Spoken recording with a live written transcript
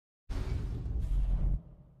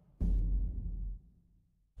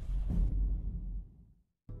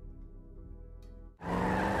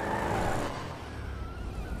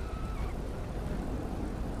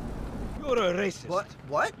You're a racist.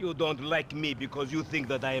 What? You don't like me because you think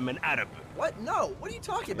that I am an Arab. What? No. What are you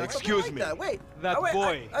talking about? Excuse Something me. like that. Wait. That Oh, wait,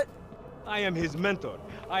 boy. I am his mentor.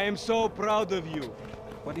 I am so proud of you.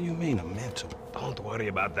 What do you mean, a mentor? Don't worry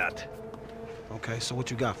about that. Okay, so what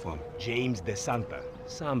you got for me? James DeSanta.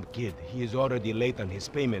 Some kid. He is already late on his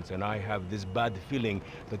payments, and I have this bad feeling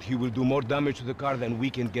that he will do more damage to the car than we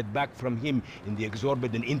can get back from him in the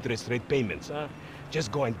exorbitant interest rate payments, huh?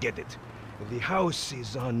 Just go and get it. The house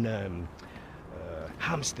is on,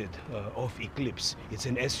 Hampstead, off Eclipse. It's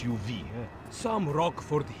an SUV, huh? Some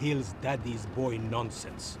Rockford Hills daddy's boy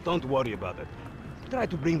nonsense. Don't worry about it. Try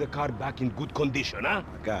to bring the car back in good condition, huh?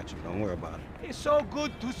 I got you. Don't worry about it. It's so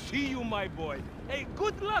good to see you, my boy. Hey,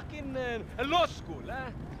 good luck in law school, huh?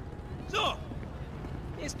 So,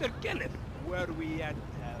 Mr. Kenneth, were we at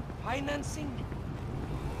financing?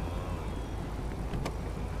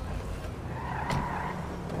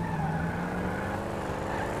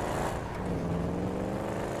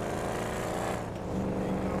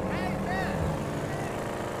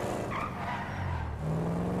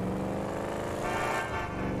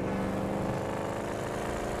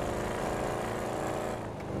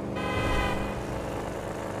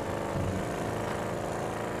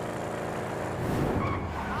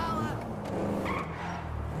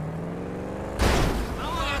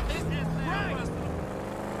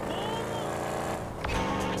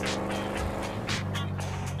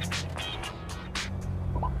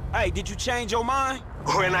 Hey, did you change your mind?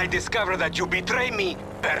 When I discover that you betray me,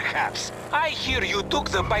 perhaps. I hear you took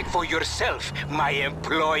the bike for yourself, my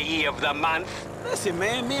employee of the month. Listen,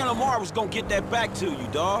 man, me and Lamar was gonna get that back to you,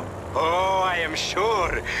 dawg. Oh, I am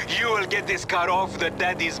sure. You will get this car off the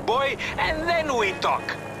daddy's boy, and then we talk.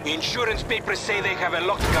 Insurance papers say they have a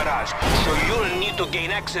locked garage, so you'll need to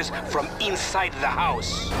gain access from inside the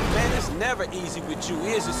house. Man, it's never easy with you,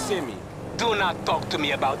 is it, Simi? Do not talk to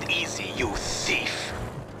me about easy, you thief.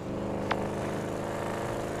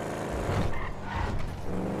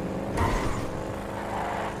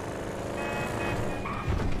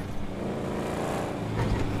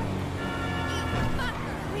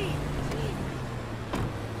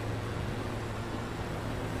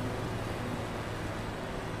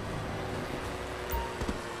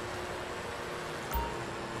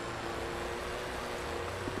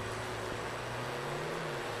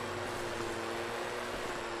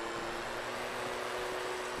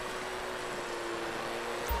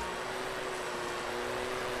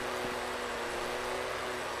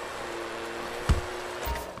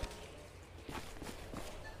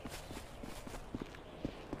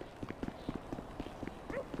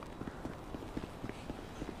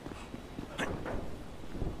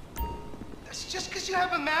 Just because you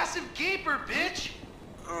have a massive gaper, bitch!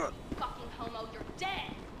 Fucking homo, you're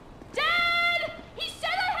dead! Dad! He said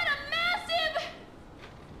I had a massive...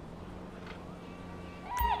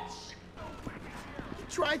 Bitch! You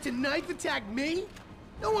tried to knife attack me?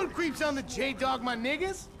 No one creeps on the J-Dog, my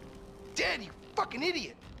niggas. Dad, you fucking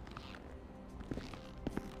idiot!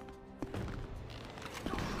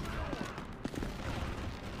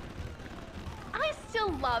 I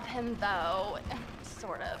still love him, though.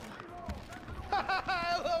 Sort of.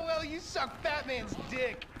 LOL, you suck Fat Man's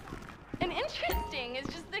dick. And interesting is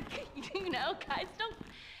just that, you know, guys don't...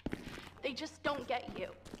 They just don't get you.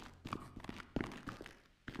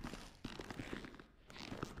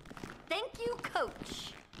 Thank you,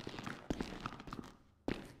 Coach.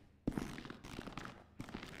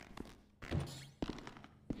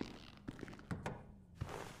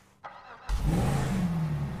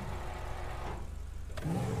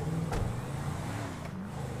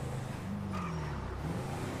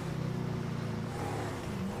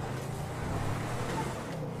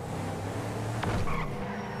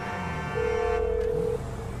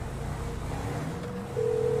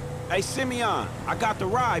 Hey, Simeon, I got the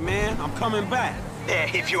ride, man. I'm coming back.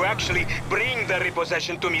 If you actually bring the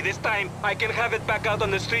repossession to me this time, I can have it back out on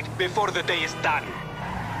the street before the day is done.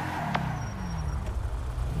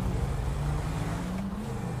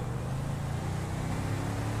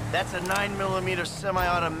 That's a 9mm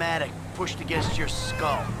semi-automatic pushed against your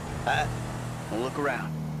skull. Well, look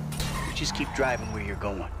around. You just keep driving where you're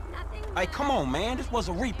going. Hey, come on, man. This was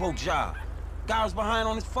a repo job. Guy was behind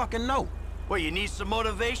on his fucking note. What, you need some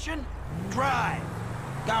motivation? Drive!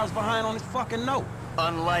 Guy was behind on his fucking note.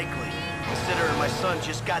 Unlikely, considering my son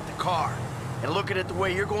just got the car. And looking at the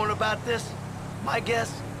way you're going about this, my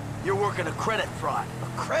guess, you're working a credit fraud.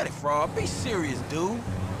 A credit fraud? Be serious, dude.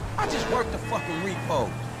 I just worked the fucking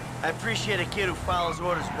repo. I appreciate a kid who follows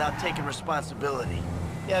orders without taking responsibility.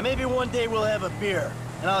 Yeah, maybe one day we'll have a beer,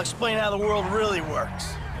 and I'll explain how the world really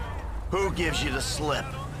works. Who gives you the slip?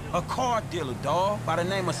 A car dealer, dawg, by the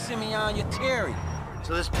name of Simeon Yetarian.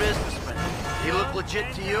 So this businessman, he look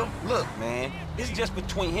legit to you? Look, man, it's just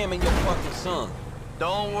between him and your fucking son.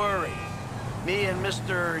 Don't worry. Me and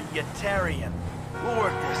Mr. Yetarian, we'll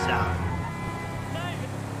work this out.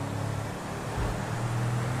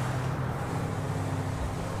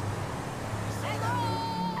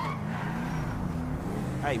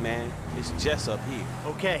 Hey, man, it's Jess up here.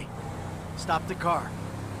 Okay, stop the car.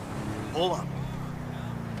 Pull up.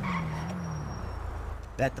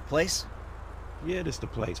 That the place? Yeah, this the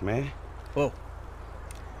place, man. Whoa.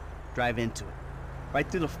 Drive into it. Right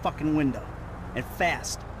through the fucking window. And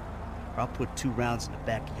fast. Or I'll put 2 rounds in the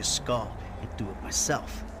back of your skull and do it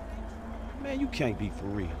myself. Man, you can't be for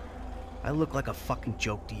real. I look like a fucking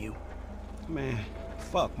joke to you. Man,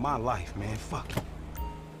 fuck my life, man. Fuck it.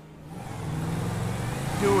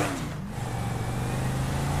 Do it.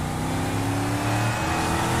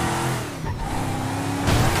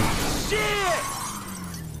 Shit!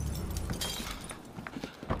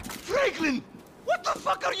 Franklin! What the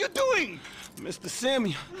fuck are you doing? Mr.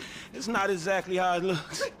 Simeon, it's not exactly how it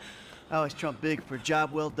looks. I always trump big for a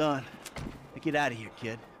job well done. Now get out of here,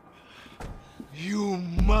 kid. You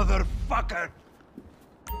motherfucker!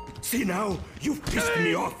 See now, you've pissed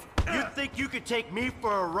me off. You think you could take me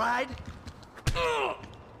for a ride?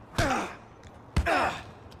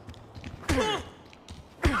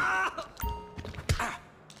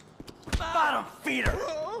 Bottom feeder!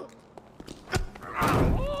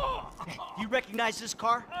 You recognize this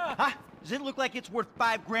car? Huh? Does it look like it's worth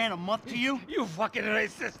 $5 grand a month to you? You fucking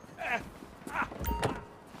racist!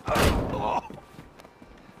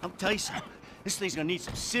 I'll tell you something. This thing's gonna need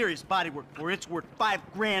some serious body work before it's worth $5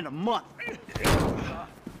 grand a month.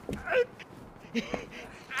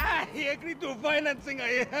 He agreed to financing.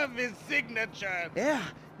 I have his signature. Yeah,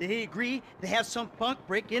 did he agree to have some punk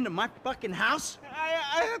break into my fucking house?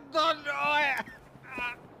 I don't know.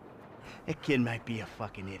 That kid might be a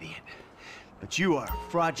fucking idiot, but you are a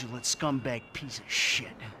fraudulent scumbag piece of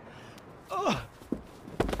shit.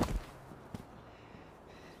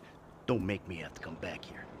 Don't make me have to come back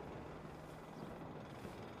here.